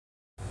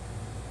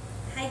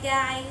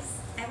guys,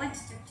 I want to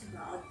talk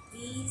about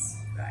this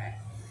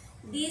product.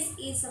 This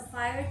is a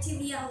Fire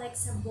TV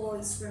Alexa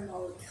voice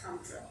remote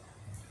control.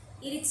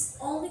 It is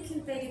only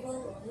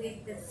compatible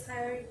with the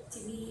Fire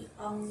TV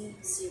Omni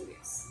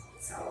series,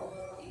 so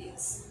it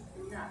is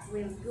not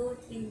real good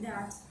in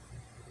that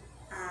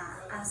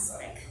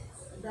aspect,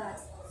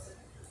 but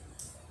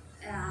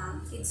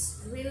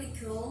it's really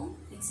cool.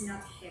 It's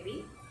not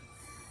heavy.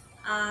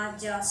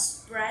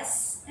 Just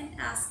press and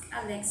ask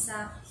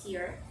Alexa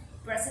here.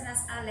 Press and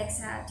ask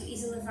Alexa to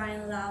easily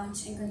find,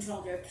 launch, and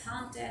control your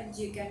content.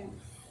 You can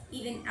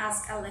even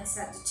ask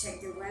Alexa to check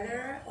the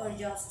weather or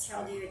just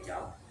tell your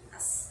job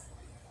as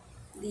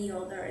the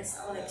others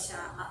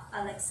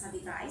Alexa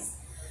device.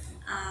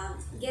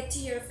 Get to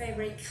your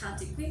favorite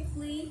content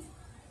quickly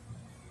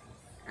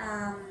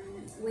um,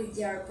 with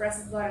your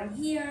press button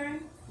here.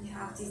 You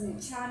have Disney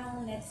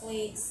Channel,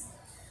 Netflix.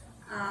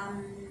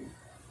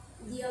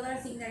 The other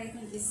thing that I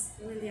think is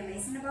really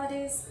amazing about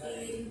this,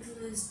 it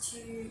includes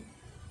two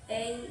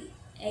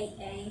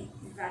AAA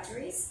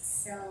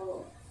batteries,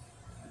 so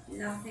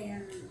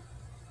nothing.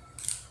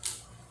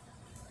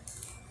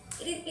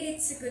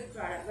 It's a good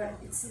product, but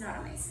it's not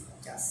amazing,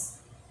 just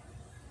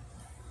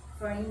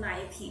for in my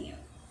opinion.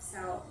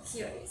 So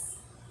here it is.